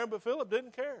been there, but Philip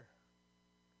didn't care.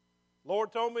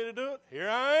 Lord told me to do it. Here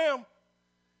I am.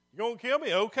 You're going to kill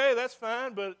me? Okay, that's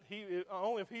fine, but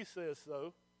only if He says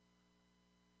so.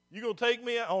 You're going to take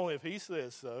me out? Only if He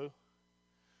says so.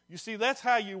 You see, that's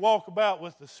how you walk about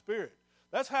with the Spirit.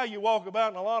 That's how you walk about,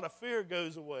 and a lot of fear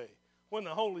goes away when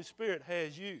the Holy Spirit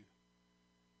has you,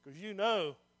 because you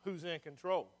know who's in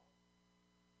control.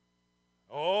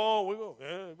 Oh,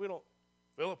 we don't.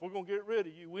 Philip, we're going to get rid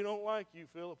of you. We don't like you,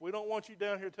 Philip. We don't want you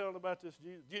down here telling about this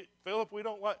Jesus. Philip, we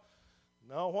don't like.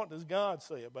 No, what does God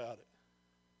say about it?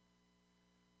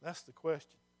 That's the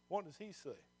question. What does He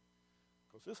say?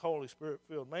 Because this Holy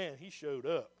Spirit-filled man, he showed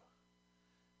up.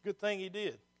 Good thing he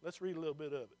did. Let's read a little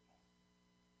bit of it.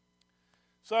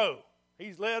 So,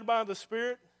 he's led by the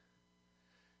Spirit.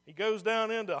 He goes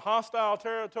down into hostile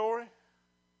territory.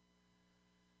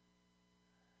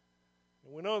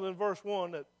 And we know that in verse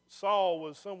 1 that Saul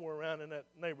was somewhere around in that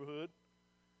neighborhood.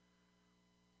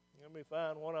 Let me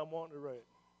find what I'm wanting to read.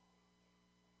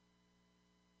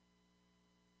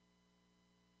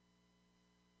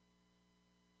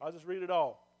 I'll just read it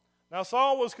all. Now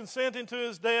Saul was consenting to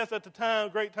his death at the time.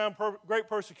 Great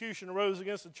persecution arose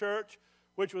against the church,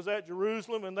 which was at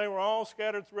Jerusalem, and they were all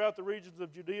scattered throughout the regions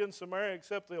of Judea and Samaria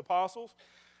except the apostles.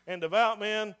 And devout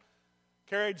men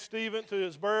carried Stephen to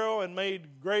his burial and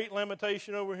made great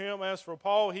lamentation over him. As for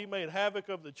Paul, he made havoc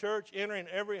of the church, entering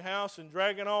every house and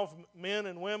dragging off men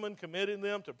and women, committing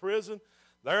them to prison.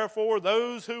 Therefore,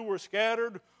 those who were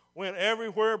scattered went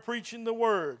everywhere preaching the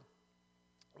word.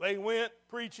 They went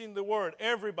preaching the word.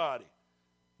 Everybody.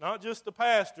 Not just the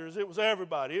pastors. It was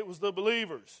everybody. It was the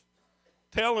believers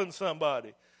telling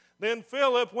somebody. Then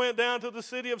Philip went down to the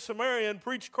city of Samaria and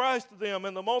preached Christ to them,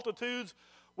 and the multitudes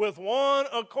with one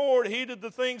accord heeded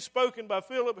the things spoken by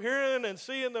Philip, hearing and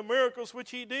seeing the miracles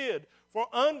which he did. For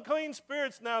unclean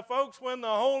spirits, now folks, when the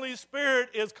Holy Spirit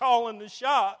is calling the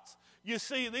shots, you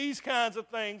see these kinds of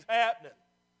things happening.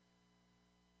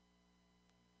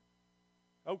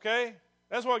 Okay?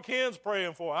 That's what Ken's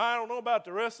praying for. I don't know about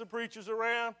the rest of the preachers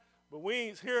around, but we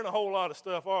ain't hearing a whole lot of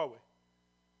stuff, are we?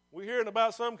 We're hearing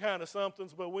about some kind of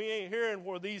somethings, but we ain't hearing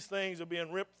where these things are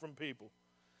being ripped from people.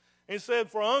 He said,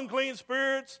 for unclean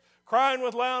spirits, crying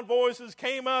with loud voices,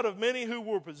 came out of many who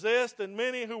were possessed, and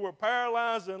many who were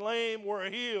paralyzed and lame were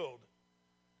healed.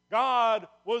 God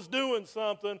was doing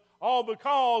something, all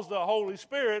because the Holy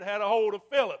Spirit had a hold of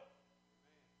Philip.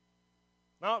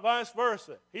 Not vice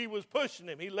versa. He was pushing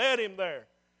him. He led him there.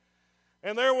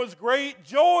 And there was great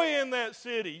joy in that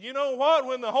city. You know what?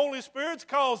 When the Holy Spirit's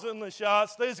causing the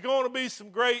shots, there's going to be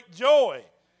some great joy.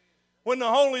 When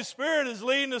the Holy Spirit is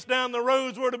leading us down the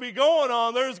roads we're to be going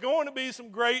on, there's going to be some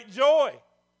great joy.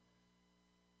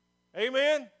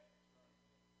 Amen?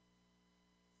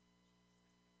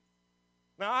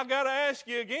 Now, I got to ask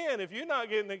you again, if you're not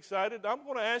getting excited, I'm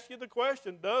going to ask you the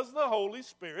question, does the Holy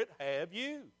Spirit have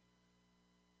you?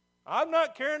 I'm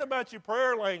not caring about your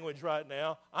prayer language right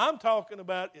now. I'm talking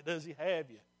about, does he have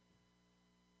you?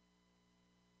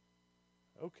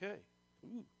 Okay.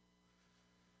 Ooh.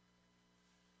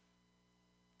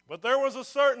 But there was a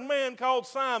certain man called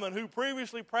Simon who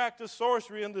previously practiced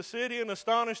sorcery in the city and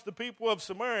astonished the people of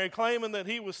Samaria, claiming that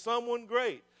he was someone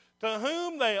great, to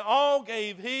whom they all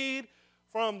gave heed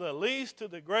from the least to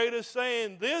the greatest,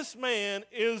 saying, this man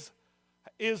is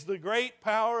the great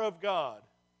power of God.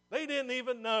 They didn't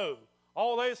even know.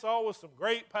 All they saw was some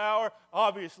great power.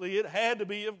 Obviously, it had to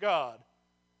be of God.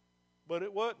 But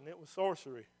it wasn't. It was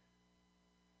sorcery.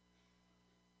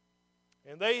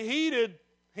 And they heeded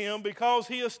him because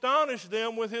he astonished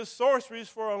them with his sorceries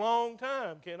for a long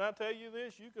time. Can I tell you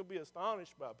this? You can be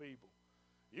astonished by people.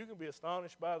 You can be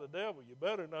astonished by the devil. You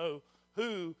better know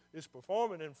who is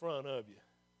performing in front of you.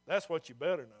 That's what you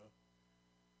better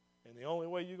know. And the only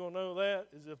way you're going to know that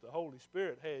is if the Holy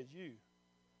Spirit has you.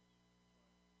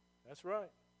 That's right.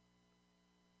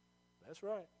 That's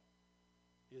right.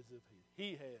 Is if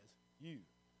he has you.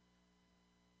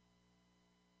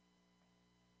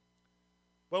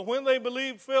 But when they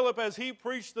believed Philip as he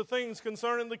preached the things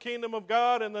concerning the kingdom of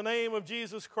God in the name of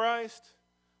Jesus Christ,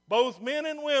 both men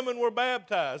and women were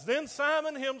baptized. Then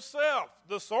Simon himself,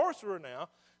 the sorcerer now,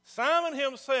 Simon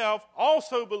himself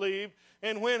also believed,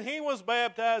 and when he was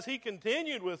baptized, he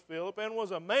continued with Philip and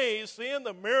was amazed, seeing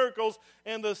the miracles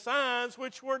and the signs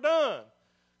which were done.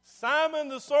 Simon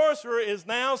the sorcerer is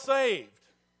now saved.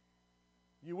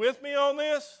 You with me on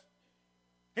this?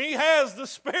 He has the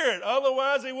Spirit,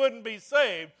 otherwise he wouldn't be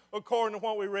saved, according to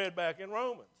what we read back in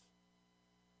Romans.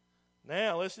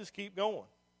 Now, let's just keep going.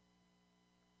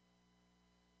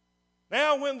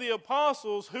 Now, when the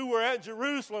apostles who were at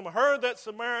Jerusalem heard that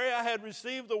Samaria had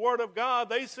received the word of God,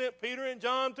 they sent Peter and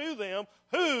John to them,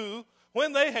 who,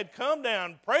 when they had come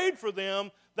down, prayed for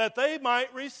them that they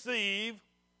might receive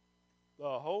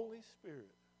the Holy Spirit.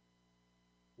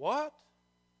 What?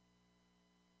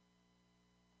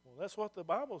 Well, that's what the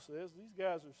Bible says. These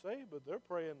guys are saved, but they're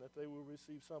praying that they will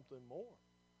receive something more.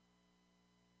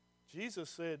 Jesus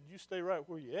said, you stay right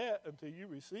where you're at until you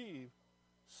receive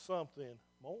something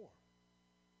more.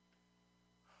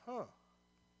 Huh.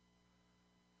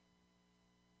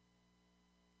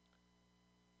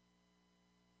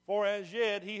 For as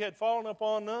yet he had fallen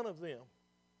upon none of them.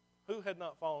 Who had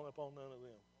not fallen upon none of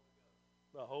them?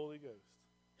 The Holy Ghost.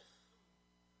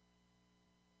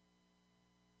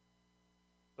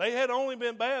 They had only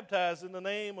been baptized in the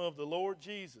name of the Lord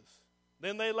Jesus.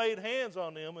 Then they laid hands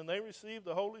on them and they received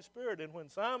the Holy Spirit. And when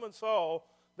Simon saw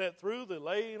that through the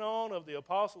laying on of the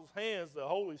apostles' hands the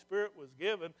Holy Spirit was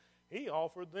given, he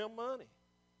offered them money.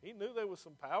 He knew there was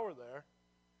some power there.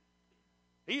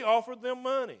 He offered them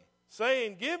money,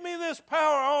 saying, give me this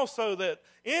power also, that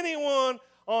anyone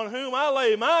on whom I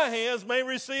lay my hands may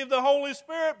receive the Holy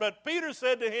Spirit. But Peter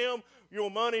said to him,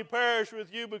 your money perish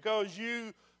with you, because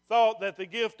you thought that the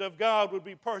gift of God would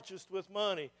be purchased with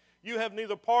money. You have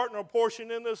neither part nor portion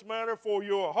in this matter, for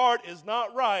your heart is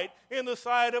not right in the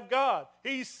sight of God.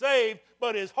 He's saved,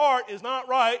 but his heart is not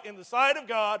right in the sight of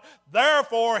God.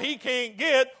 Therefore, he can't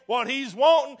get what he's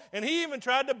wanting. And he even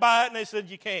tried to buy it, and they said,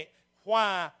 you can't.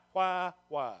 Why?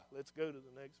 Let's go to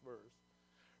the next verse.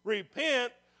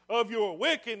 Repent of your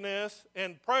wickedness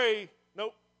and pray.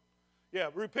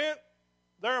 Repent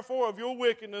therefore of your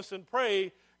wickedness and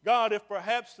pray, God, if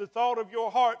perhaps the thought of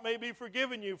your heart may be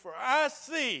forgiven you, for I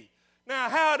see. Now,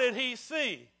 how did he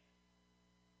see?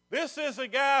 This is a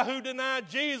guy who denied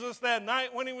Jesus that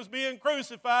night when he was being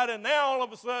crucified, and now all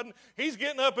of a sudden he's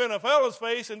getting up in a fellow's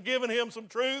face and giving him some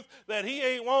truth that he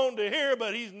ain't wanting to hear,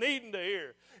 but he's needing to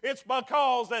hear. It's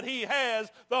because that he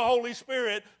has the Holy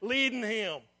Spirit leading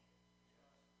him.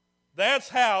 That's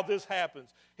how this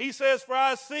happens. He says, for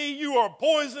I see you are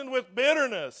poisoned with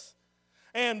bitterness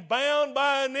and bound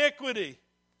by iniquity.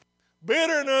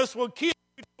 Bitterness will keep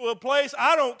you to a place,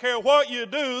 I don't care what you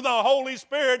do, the Holy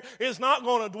Spirit is not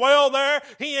going to dwell there.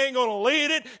 He ain't going to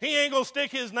lead it. He ain't going to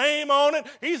stick his name on it.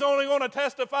 He's only going to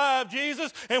testify of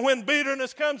Jesus. And when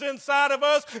bitterness comes inside of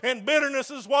us, and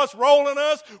bitterness is what's rolling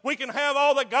us, we can have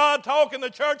all the God talk and the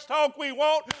church talk we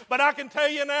want, but I can tell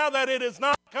you now that it is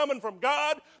not coming from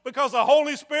God, because the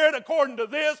Holy Spirit, according to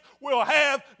this, will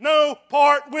have no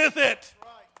part with it.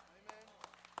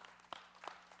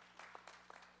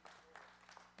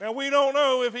 Now, we don't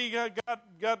know if he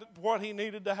got what he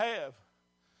needed to have.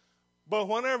 But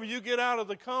whenever you get out of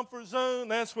the comfort zone,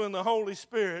 that's when the Holy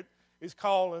Spirit is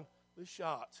calling the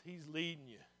shots. He's leading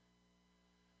you.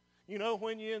 You know,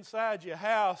 when you're inside your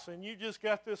house and you just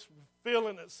got this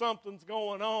feeling that something's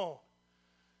going on.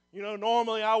 You know,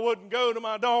 normally I wouldn't go to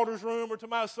my daughter's room or to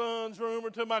my son's room or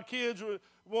to my kids'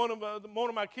 one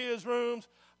of my kids' rooms.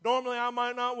 Normally I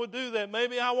might not would do that.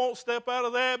 Maybe I won't step out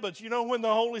of that, but you know, when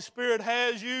the Holy Spirit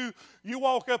has you, you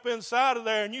walk up inside of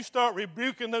there and you start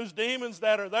rebuking those demons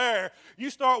that are there. You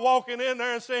start walking in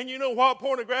there and saying, you know what,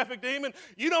 pornographic demon,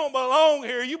 you don't belong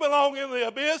here. You belong in the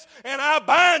abyss, and I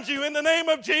bind you in the name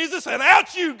of Jesus, and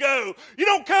out you go. You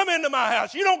don't come into my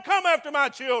house. You don't come after my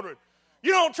children.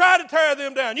 You don't try to tear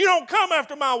them down. You don't come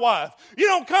after my wife. You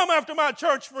don't come after my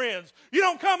church friends. You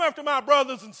don't come after my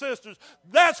brothers and sisters.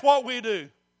 That's what we do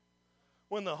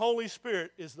when the Holy Spirit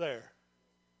is there.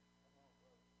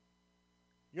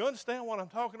 You understand what I'm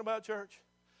talking about, church?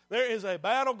 There is a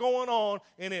battle going on,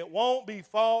 and it won't be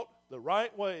fought the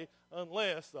right way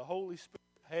unless the Holy Spirit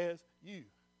has you.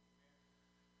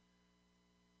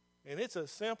 And it's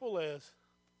as simple as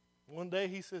one day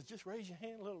he says, just raise your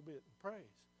hand a little bit and praise.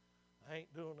 I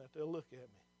ain't doing that. They'll look at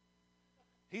me.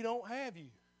 He don't have you.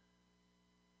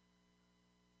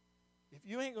 If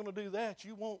you ain't going to do that,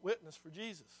 you won't witness for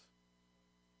Jesus.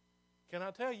 Can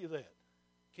I tell you that?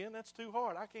 Ken, that's too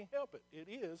hard. I can't help it.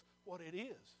 It is what it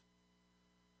is.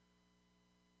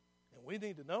 And we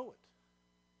need to know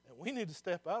it. And we need to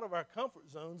step out of our comfort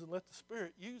zones and let the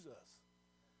Spirit use us.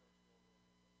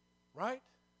 Right?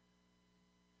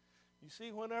 You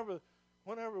see, whenever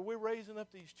we're raising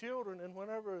up these children, and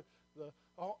whenever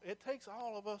it takes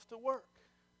all of us to work.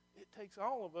 It takes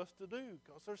all of us to do,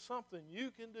 because there's something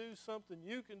you can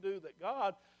do that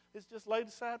God has just laid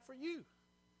aside for you.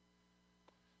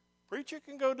 Preacher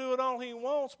can go do it all he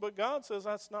wants, but God says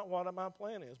that's not what my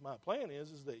plan is. My plan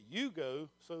is that you go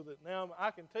so that now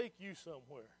I can take you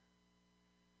somewhere.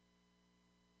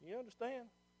 You understand?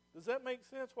 Does that make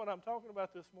sense what I'm talking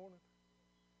about this morning?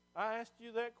 I asked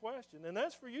you that question, and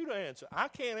that's for you to answer. I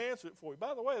can't answer it for you.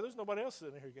 By the way, there's nobody else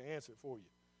sitting here who can answer it for you.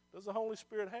 Does the Holy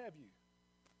Spirit have you?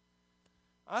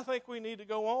 I think we need to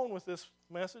go on with this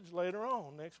message later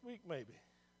on, next week maybe,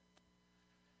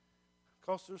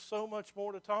 because there's so much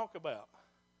more to talk about.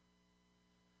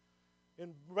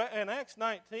 In Acts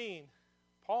 19,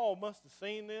 Paul must have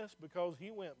seen this, because he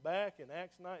went back in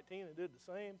Acts 19 and did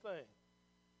the same thing.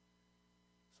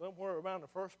 Somewhere around the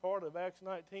first part of Acts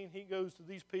 19, he goes to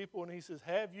these people and he says,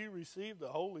 have you received the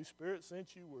Holy Spirit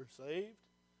since you were saved?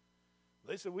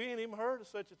 They said, we ain't even heard of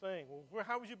such a thing. Well,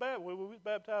 how was you baptized? Well, we was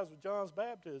baptized with John's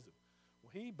baptism.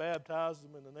 Well, he baptized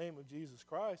them in the name of Jesus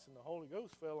Christ, and the Holy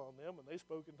Ghost fell on them, and they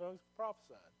spoke in tongues and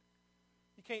prophesied.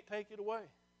 You can't take it away.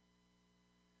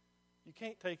 You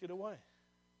can't take it away.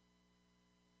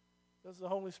 Does the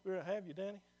Holy Spirit have you,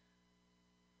 Danny?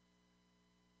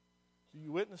 Do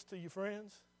you witness to your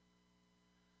friends?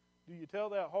 Do you tell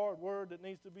that hard word that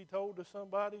needs to be told to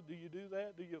somebody? Do you do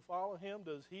that? Do you follow him?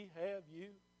 Does he have you?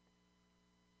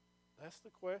 That's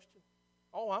the question.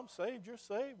 Oh, I'm saved, you're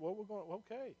saved. Well, we're going,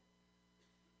 okay.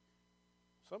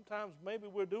 Sometimes maybe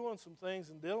we're doing some things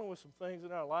and dealing with some things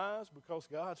in our lives because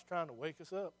God's trying to wake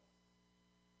us up.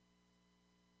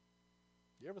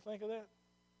 You ever think of that?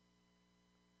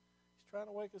 He's trying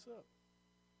to wake us up.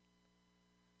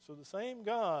 So the same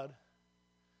God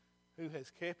who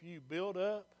has kept you built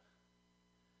up,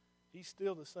 he's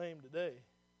still the same today.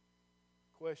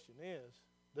 Question is,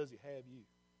 does he have you?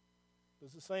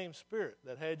 Does the same Spirit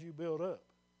that had you built up,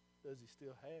 does he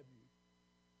still have you?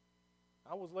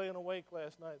 I was laying awake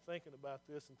last night thinking about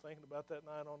this and thinking about that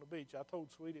night on the beach. I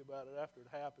told Sweetie about it after it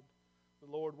happened.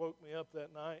 The Lord woke me up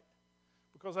that night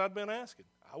because I'd been asking.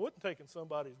 I wasn't taking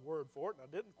somebody's word for it, and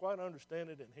I didn't quite understand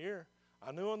it in here.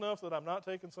 I knew enough that I'm not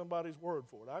taking somebody's word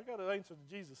for it. I got to answer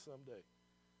to Jesus someday.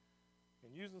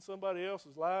 And using somebody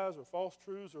else's lies or false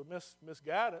truths or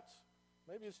misguidance,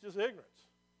 maybe it's just ignorance.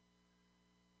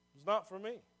 It's not for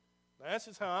me. Now, that's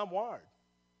just how I'm wired.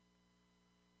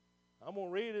 I'm going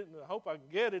to read it, and I hope I can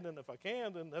get it, and if I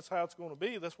can, then that's how it's going to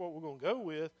be. That's what we're going to go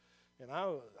with. And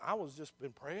I was just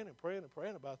been praying and praying and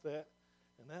praying about that.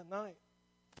 And that night,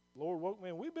 the Lord woke me,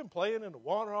 and we've been playing in the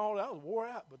water all day. I was wore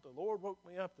out, but the Lord woke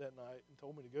me up that night and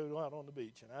told me to go out on the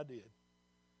beach, and I did.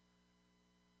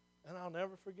 And I'll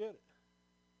never forget it.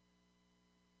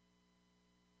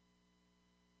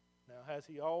 Now, has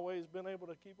he always been able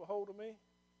to keep a hold of me?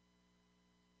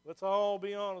 Let's all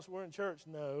be honest, we're in church.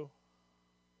 No.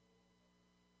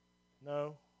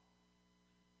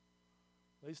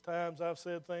 These times I've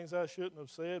said things I shouldn't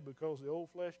have said because the old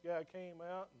flesh guy came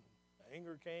out and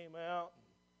anger came out and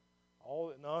all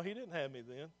that. No, he didn't have me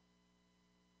then.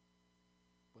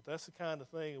 But that's the kind of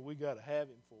thing that we got to have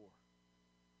him for.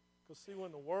 Because see,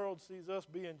 when the world sees us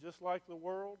being just like the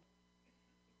world,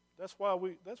 that's why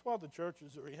the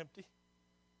churches are empty.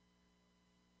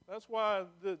 That's why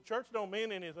the church don't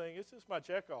mean anything. It's just my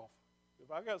checkoff.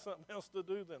 If I got something else to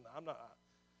do, then I'm not.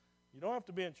 You don't have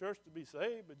to be in church to be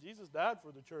saved, but Jesus died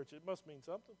for the church. It must mean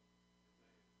something.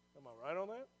 Am I right on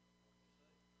that?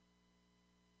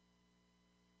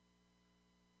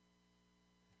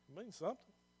 It means something.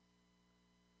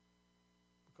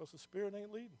 Because the Spirit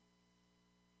ain't leading.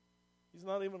 He's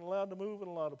not even allowed to move in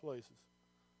a lot of places.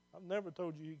 I've never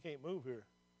told you can't move here.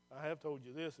 I have told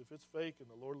you this. If it's fake and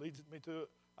the Lord leads me to it,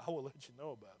 I will let you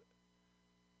know about it.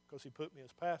 Because he put me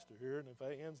as pastor here, and if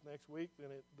that ends next week, then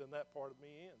that part of me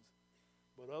ends.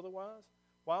 But otherwise,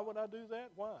 why would I do that?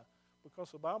 Why? Because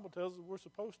the Bible tells us we're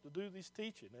supposed to do these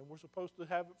teaching, and we're supposed to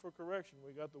have it for correction.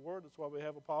 We got the Word. That's why we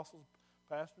have apostles,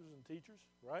 pastors, and teachers,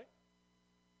 right?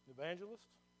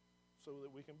 Evangelists, so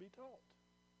that we can be taught.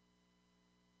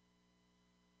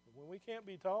 But when we can't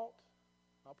be taught,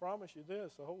 I promise you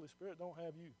this, the Holy Spirit don't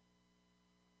have you.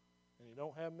 And he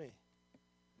don't have me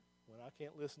when I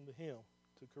can't listen to him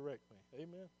to correct me.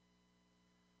 Amen?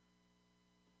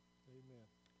 Amen.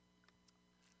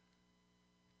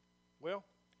 Well,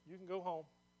 you can go home.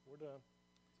 We're done.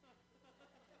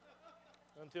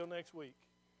 Until next week.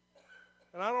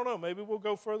 And I don't know, maybe we'll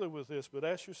go further with this, but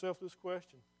ask yourself this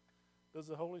question. Does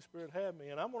the Holy Spirit have me?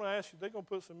 And I'm going to ask you, they're going to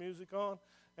put some music on,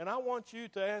 and I want you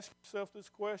to ask yourself this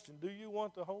question. Do you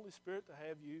want the Holy Spirit to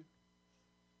have you?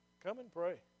 Come and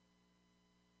pray.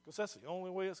 Because that's the only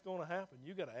way it's going to happen.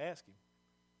 You got to ask him.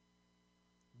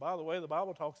 By the way, the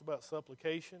Bible talks about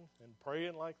supplication and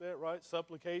praying like that, right?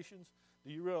 Supplications.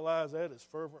 Do you realize that is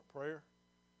fervent prayer?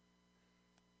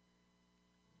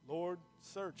 Lord,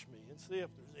 search me and see if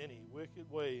there's any wicked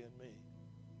way in me.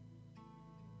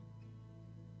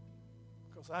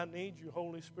 Because I need you,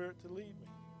 Holy Spirit, to lead me.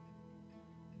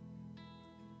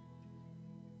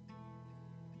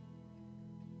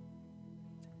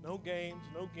 No games,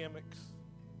 no gimmicks.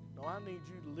 No, I need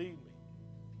you to lead me.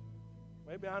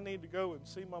 Maybe I need to go and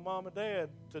see my mom and dad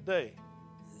today.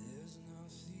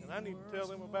 And I need to tell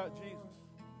them about Jesus.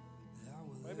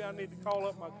 Maybe I need to call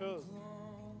up my cousin.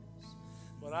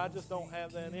 But I just don't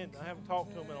have that in me. I haven't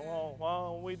talked to them in a long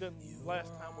while.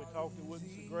 Last time we talked, it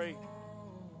wasn't so great.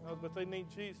 No, but they need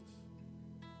Jesus.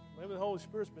 Maybe the Holy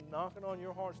Spirit's been knocking on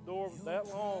your heart's door for that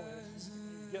long, and it's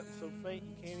getting so faint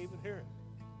you can't even hear it.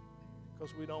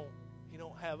 Because he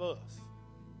don't have us.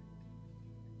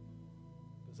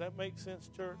 Does that make sense,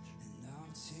 church?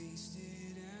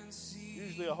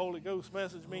 Usually a Holy Ghost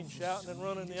message means shouting and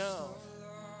running the aisles.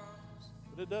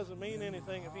 But it doesn't mean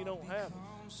anything if he don't have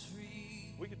us.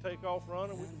 We can take off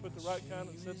running. We can put the right kind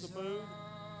of set the mood.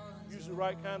 Use the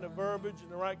right kind of verbiage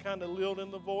and the right kind of lilt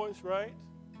in the voice, right?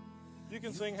 You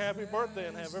can sing happy birthday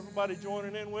and have everybody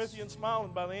joining in with you and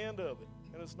smiling by the end of it.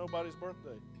 And it's nobody's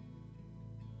birthday.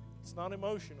 It's not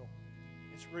emotional.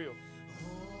 It's real.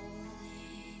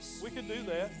 We could do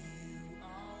that.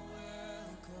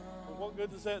 But What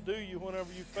good does that do you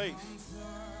whenever you face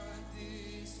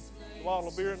a bottle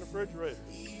of beer in the refrigerator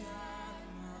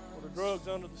or the drugs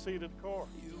under the seat of the car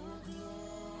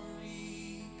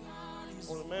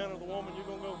or the man or the woman you're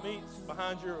going to go meet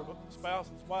behind your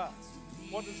spouse's wife?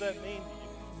 What does that mean to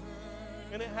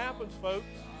you? And it happens, folks.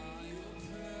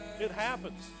 It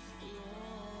happens.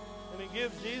 And it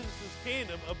gives Jesus'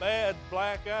 kingdom a bad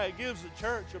black eye. It gives the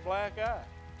church a black eye.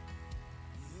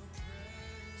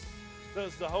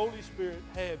 Does the Holy Spirit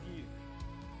have you?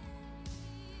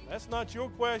 That's not your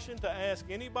question to ask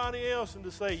anybody else and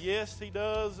to say, yes, he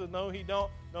does, or no, he don't.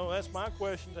 No, that's my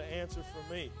question to answer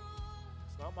for me.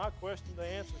 It's not my question to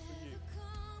answer for you.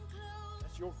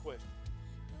 That's your question.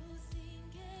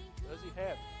 Does he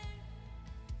have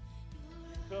you?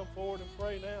 You can come forward and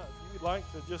pray now. If you'd like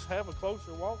to just have a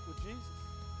closer walk with Jesus.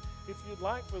 If you'd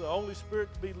like for the Holy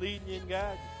Spirit to be leading you and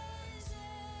guiding you.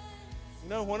 You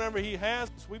know, whenever he has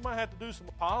us, we might have to do some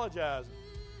apologizing.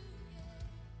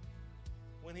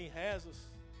 When he has us,